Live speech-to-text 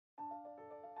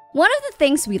One of the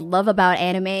things we love about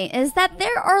anime is that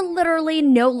there are literally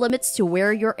no limits to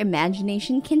where your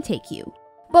imagination can take you.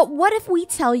 But what if we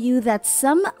tell you that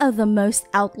some of the most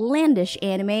outlandish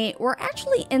anime were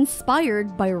actually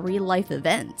inspired by real-life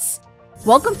events?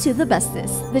 Welcome to the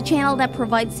Bestest, the channel that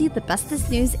provides you the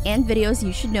bestest news and videos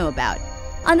you should know about.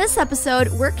 On this episode,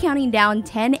 we're counting down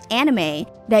 10 anime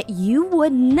that you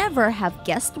would never have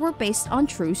guessed were based on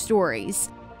true stories.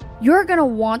 You're gonna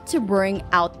want to bring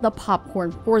out the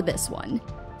popcorn for this one.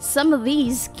 Some of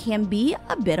these can be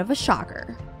a bit of a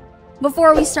shocker.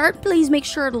 Before we start, please make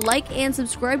sure to like and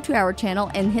subscribe to our channel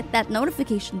and hit that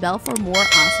notification bell for more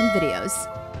awesome videos.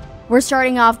 We're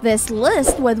starting off this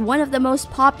list with one of the most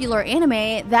popular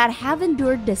anime that have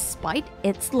endured despite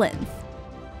its length.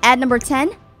 At number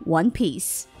 10, One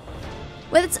Piece.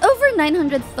 With its over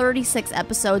 936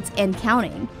 episodes and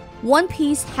counting, One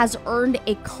Piece has earned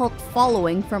a cult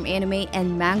following from anime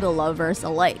and manga lovers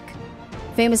alike.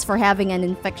 Famous for having an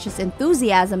infectious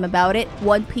enthusiasm about it,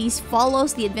 One Piece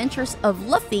follows the adventures of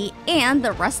Luffy and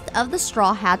the rest of the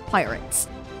Straw Hat Pirates.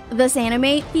 This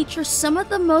anime features some of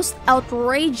the most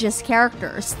outrageous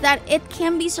characters that it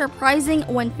can be surprising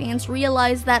when fans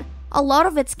realize that a lot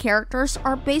of its characters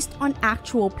are based on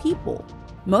actual people,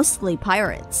 mostly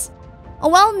pirates. A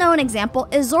well-known example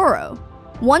is Zoro.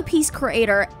 One Piece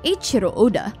creator Eiichiro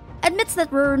Oda admits that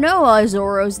Renoa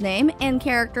Zoro's name and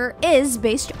character is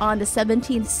based on the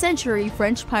 17th century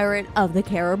French pirate of the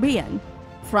Caribbean,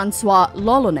 Francois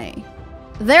l'Olonnais.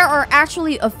 There are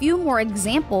actually a few more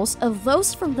examples of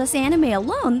those from this anime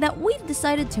alone that we've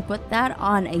decided to put that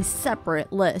on a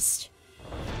separate list.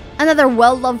 Another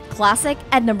well-loved classic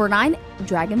at number 9,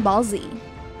 Dragon Ball Z.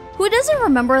 Who doesn't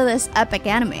remember this epic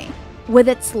anime? With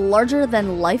its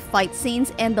larger-than-life fight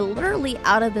scenes and the literally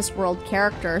out-of-this-world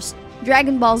characters,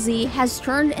 Dragon Ball Z has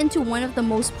turned into one of the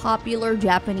most popular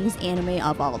Japanese anime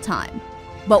of all time.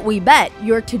 But we bet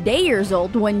you're today years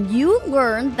old when you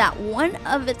learn that one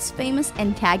of its famous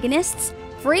antagonists,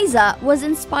 Frieza, was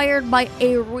inspired by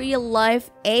a real-life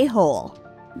a-hole.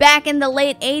 Back in the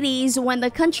late 80s, when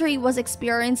the country was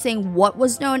experiencing what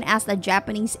was known as the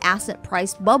Japanese asset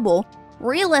price bubble,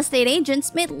 real estate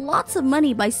agents made lots of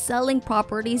money by selling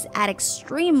properties at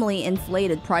extremely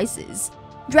inflated prices.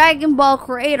 Dragon Ball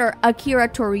creator Akira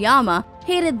Toriyama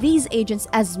hated these agents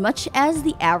as much as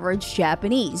the average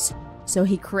Japanese, so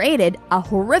he created a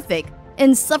horrific,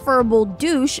 insufferable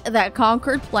douche that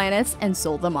conquered planets and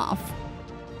sold them off.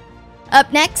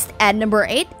 Up next, at number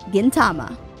 8,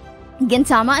 Gintama.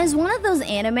 Gintama is one of those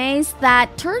animes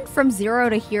that turned from zero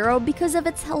to hero because of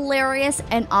its hilarious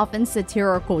and often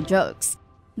satirical jokes.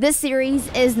 This series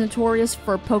is notorious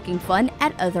for poking fun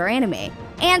at other anime,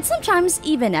 and sometimes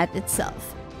even at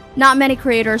itself. Not many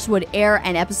creators would air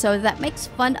an episode that makes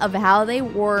fun of how they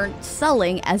weren't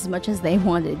selling as much as they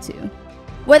wanted to.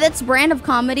 With its brand of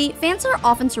comedy, fans are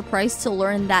often surprised to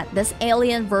learn that this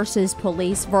alien versus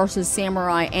police versus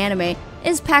samurai anime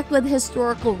is packed with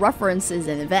historical references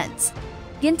and events.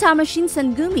 Gintama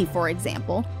Shinsengumi, for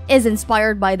example, is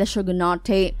inspired by the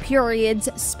Shogunate period's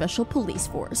special police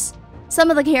force. Some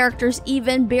of the characters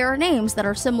even bear names that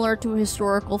are similar to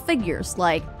historical figures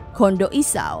like Kondo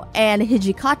Isao and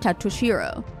Hijikata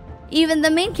Toshiro. Even the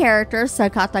main character,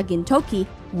 Sakata Gintoki,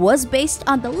 was based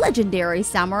on the legendary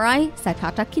samurai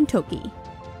Sakata Kintoki.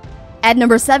 At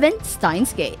number 7,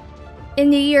 Steins Gate. In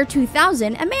the year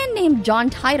 2000, a man named John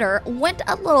Titor went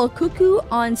a little cuckoo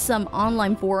on some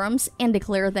online forums and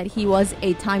declared that he was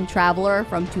a time traveler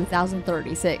from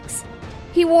 2036.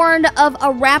 He warned of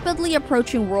a rapidly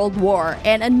approaching world war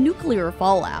and a nuclear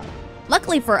fallout.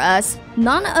 Luckily for us,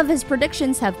 none of his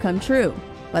predictions have come true.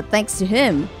 But thanks to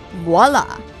him,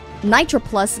 voila! Nitro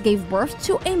Plus gave birth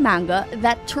to a manga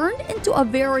that turned into a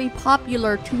very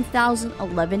popular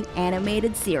 2011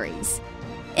 animated series.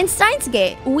 In Steins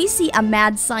Gate, we see a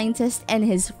mad scientist and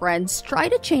his friends try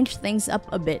to change things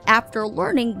up a bit after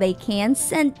learning they can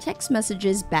send text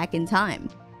messages back in time.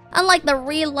 Unlike the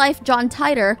real-life John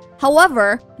Titor,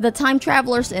 however, the time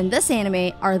travelers in this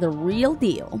anime are the real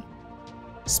deal.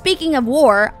 Speaking of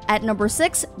war, at number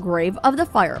 6, Grave of the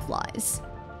Fireflies.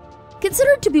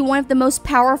 Considered to be one of the most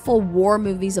powerful war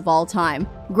movies of all time,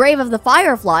 Grave of the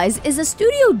Fireflies is a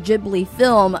Studio Ghibli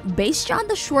film based on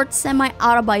the short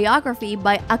semi-autobiography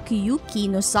by Akiyuki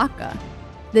Nosaka.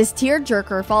 This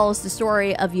tearjerker follows the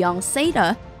story of young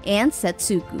Seita and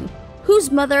Setsuku,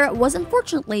 whose mother was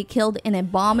unfortunately killed in a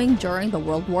bombing during the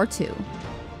World War II.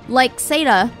 Like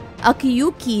Seita,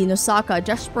 Akiyuki Nosaka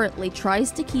desperately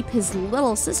tries to keep his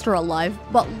little sister alive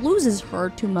but loses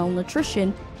her to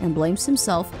malnutrition and blames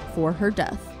himself for her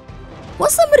death. Will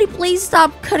somebody please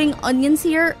stop cutting onions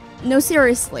here? No,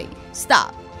 seriously,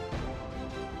 stop.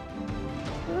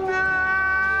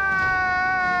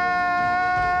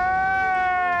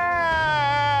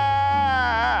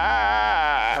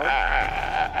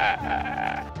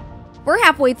 We're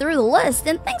halfway through the list,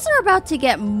 and things are about to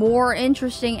get more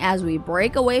interesting as we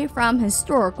break away from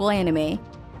historical anime.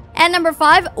 At number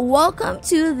 5, Welcome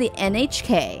to the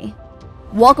NHK.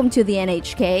 Welcome to the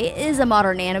NHK is a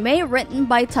modern anime written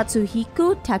by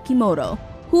Tatsuhiko Takimoto,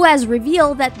 who has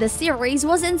revealed that the series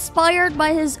was inspired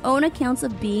by his own accounts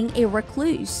of being a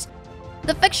recluse.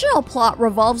 The fictional plot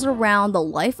revolves around the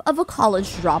life of a college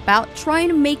dropout trying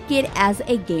to make it as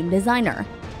a game designer.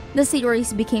 The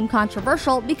series became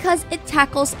controversial because it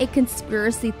tackles a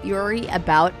conspiracy theory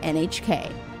about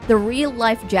NHK, the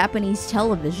real-life Japanese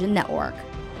television network.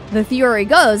 The theory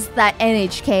goes that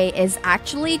NHK is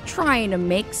actually trying to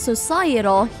make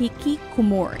societal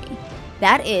hikikomori.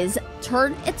 That is,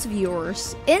 turn its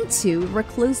viewers into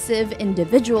reclusive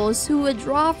individuals who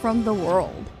withdraw from the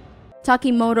world.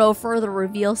 Takimoto further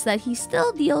reveals that he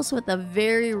still deals with a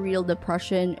very real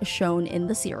depression shown in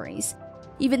the series,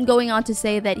 even going on to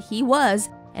say that he was,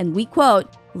 and we quote,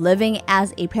 living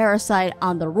as a parasite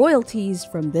on the royalties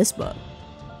from this book.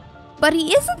 But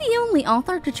he isn't the only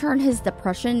author to turn his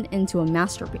depression into a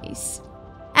masterpiece.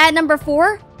 At number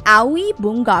 4, Aoi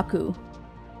Bungaku.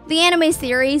 The anime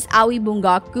series Aoi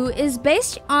Bungaku is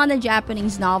based on a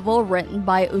Japanese novel written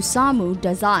by Osamu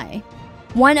Dazai.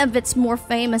 One of its more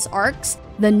famous arcs,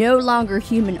 the No Longer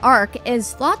Human arc,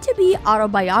 is thought to be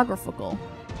autobiographical.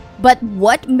 But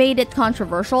what made it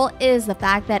controversial is the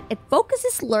fact that it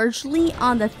focuses largely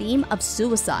on the theme of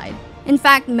suicide. In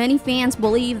fact, many fans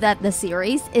believe that the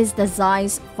series is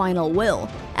Dazai's final will,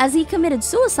 as he committed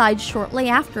suicide shortly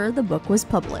after the book was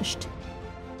published.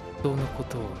 人のこ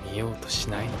とを見ようとし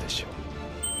ないのでしょ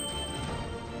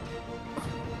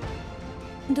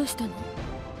う。どうしたの？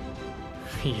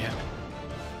いや。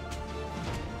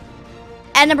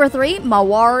At number 3,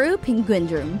 Mawaru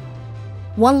Penguindrum.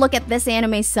 One look at this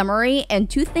anime summary and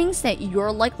 2 things that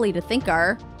you're likely to think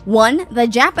are: 1. The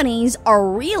Japanese are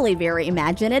really very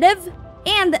imaginative,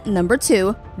 and number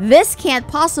 2, this can't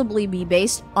possibly be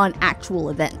based on actual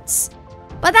events.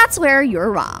 But that's where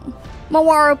you're wrong.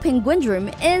 Mawaru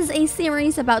Penguindrum is a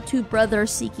series about 2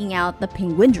 brothers seeking out the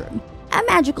Penguindrum, a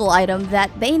magical item that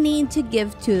they need to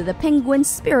give to the penguin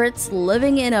spirits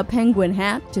living in a penguin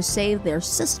hat to save their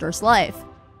sister's life.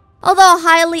 Although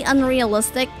highly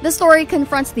unrealistic, the story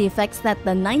confronts the effects that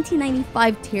the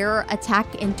 1995 terror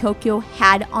attack in Tokyo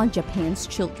had on Japan's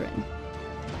children.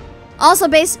 Also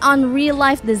based on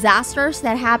real-life disasters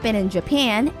that happen in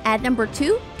Japan, at number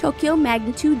 2, Tokyo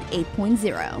Magnitude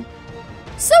 8.0.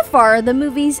 So far, the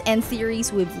movies and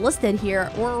series we've listed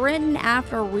here were written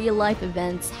after real-life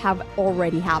events have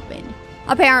already happened.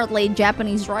 Apparently,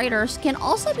 Japanese writers can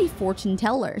also be fortune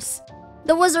tellers.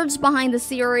 The wizards behind the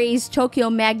series Tokyo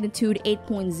Magnitude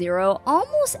 8.0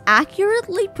 almost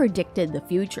accurately predicted the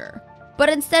future. But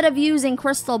instead of using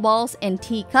crystal balls and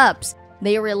teacups,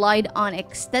 they relied on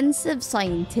extensive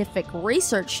scientific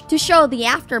research to show the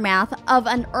aftermath of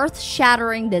an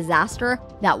earth-shattering disaster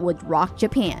that would rock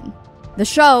Japan. The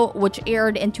show, which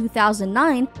aired in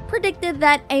 2009, predicted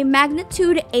that a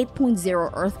magnitude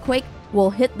 8.0 earthquake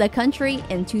will hit the country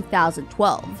in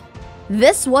 2012.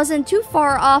 This wasn't too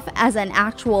far off as an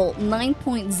actual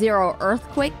 9.0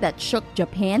 earthquake that shook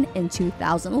Japan in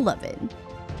 2011.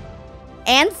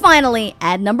 And finally,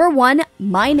 at number 1,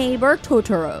 My Neighbor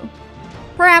Totoro.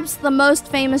 Perhaps the most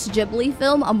famous Ghibli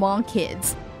film among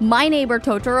kids, My Neighbor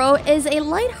Totoro is a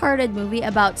lighthearted movie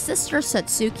about Sister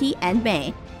Satsuki and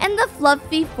Mei and the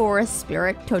fluffy forest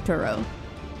spirit Totoro.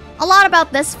 A lot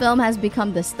about this film has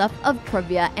become the stuff of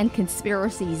trivia and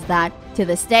conspiracies that, to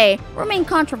this day, remain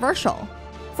controversial.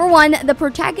 For one, the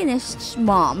protagonist's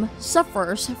mom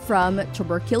suffers from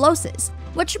tuberculosis,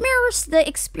 which mirrors the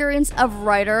experience of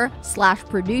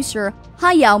writer/producer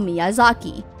Hayao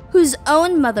Miyazaki, whose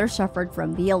own mother suffered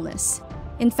from the illness.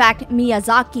 In fact,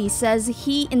 Miyazaki says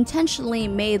he intentionally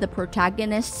made the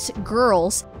protagonists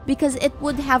girls because it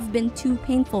would have been too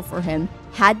painful for him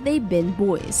had they been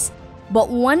boys. But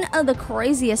one of the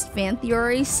craziest fan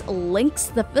theories links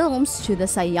the films to the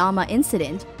Sayama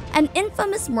incident, an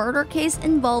infamous murder case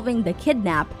involving the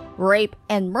kidnap, rape,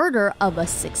 and murder of a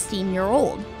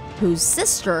 16-year-old, whose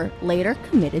sister later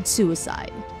committed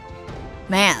suicide.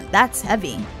 Man, that's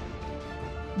heavy.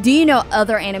 Do you know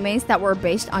other animes that were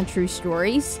based on true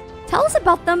stories? Tell us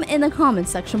about them in the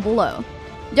comments section below.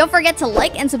 Don't forget to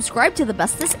like and subscribe to the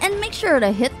Bestest, and make sure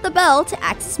to hit the bell to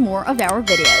access more of our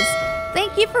videos.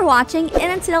 Thank you for watching,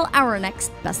 and until our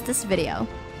next Bestest video.